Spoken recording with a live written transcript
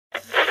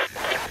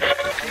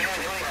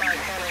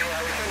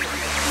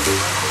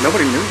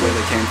Nobody knew where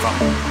they came from.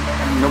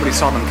 Nobody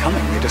saw them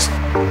coming. They just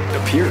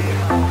appeared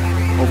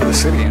over the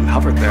city and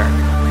hovered there.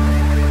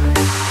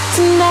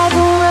 Tonight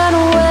we'll run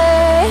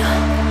away,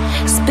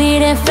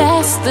 speeding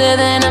faster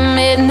than a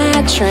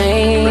midnight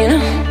train.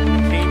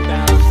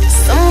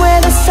 Somewhere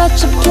there's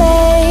such a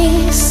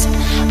place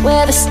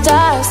where the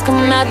stars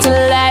come out to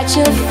light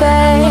your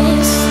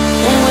face.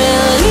 And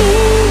we'll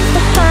leave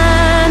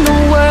behind the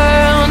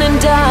world in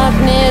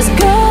darkness,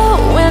 go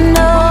where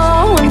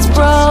no one's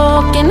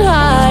broken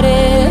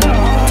hearted.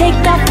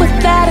 Take off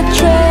without a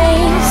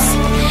trace,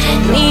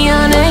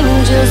 neon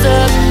angels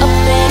up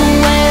and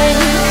away.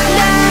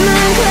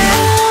 Diamond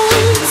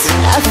clouds,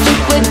 I think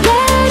we're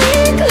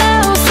getting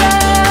closer.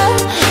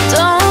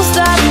 Don't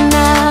stop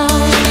now,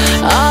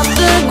 off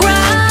the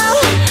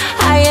ground,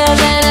 higher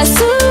than a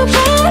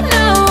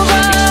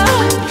supernova.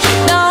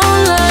 Don't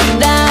look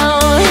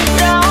down,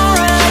 don't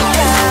look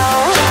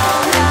down,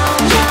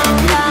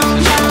 don't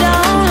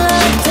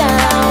look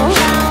down,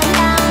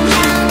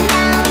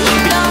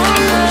 don't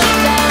look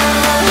down.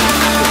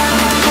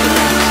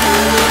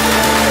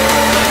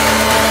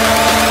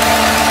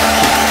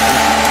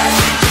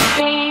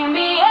 Beam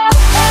me up, beam me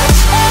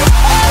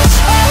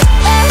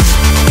up,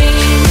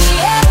 beam me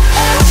up,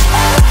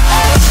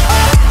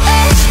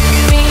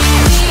 beam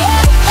me up.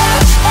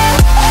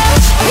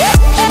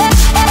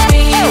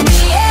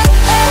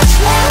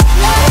 Diamond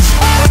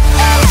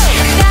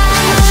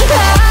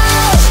clouds,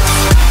 I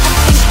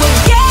think we're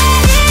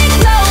getting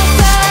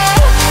closer.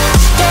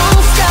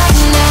 Don't stop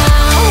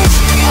now,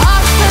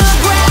 off the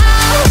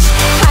ground,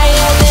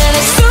 higher than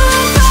a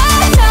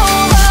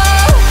supernova.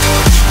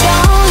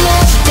 Don't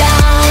look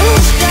down,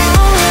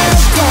 don't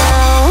look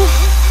down.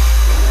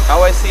 How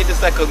I see it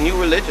is like a new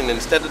religion.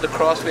 Instead of the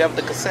cross, we have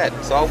the cassette.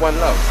 It's all one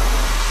love.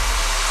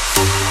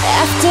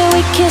 After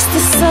we kiss the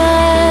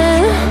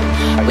sun,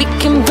 we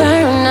can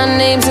burn our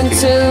names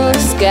into the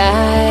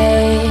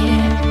sky.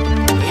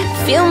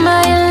 Feel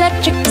my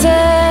electric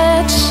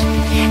touch,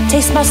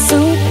 taste my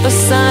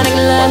supersonic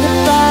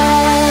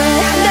lullaby.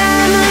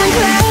 Diamond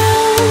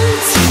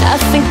clouds, I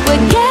think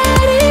we're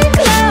getting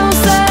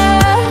closer.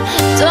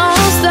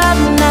 Don't stop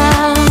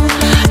now,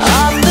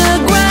 off the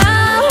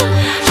ground,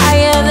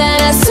 higher than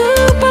a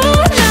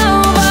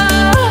supernova.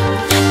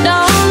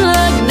 Don't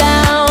look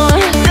down,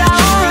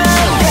 don't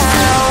look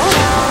down,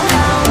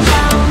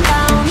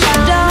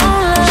 don't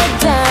look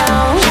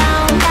down,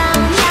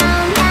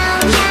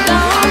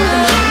 don't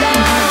look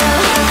down.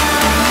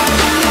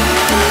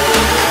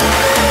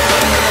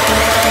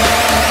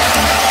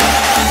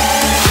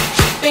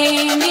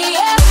 Beam me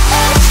up,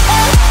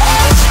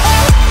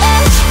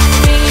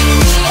 beam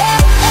me up,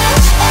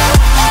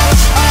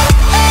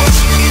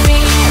 beam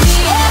me up, beam me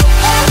up.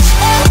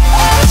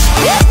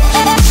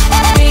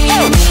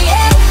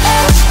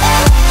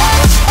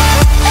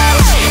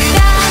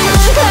 Diamond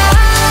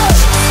clouds,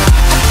 I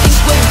think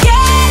we're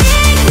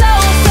getting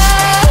closer.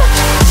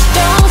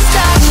 Don't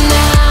stop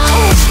now,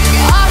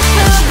 off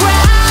the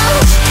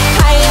ground,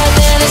 higher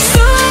than a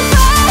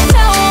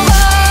supernova.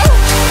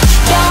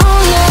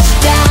 Don't look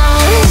down,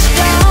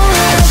 don't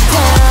look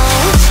down.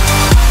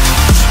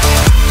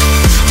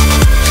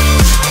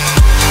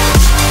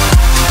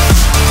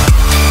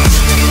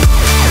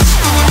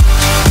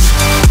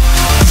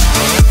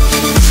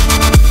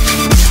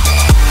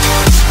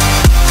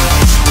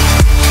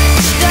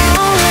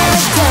 Don't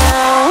look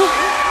down.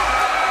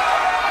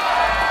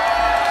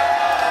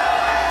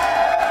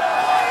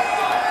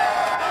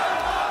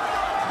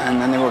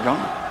 And then they were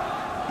gone,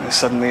 as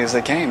suddenly as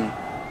they came.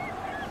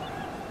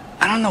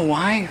 I don't know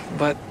why,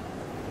 but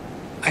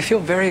I feel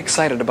very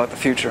excited about the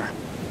future.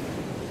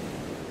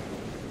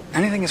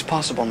 Anything is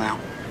possible now.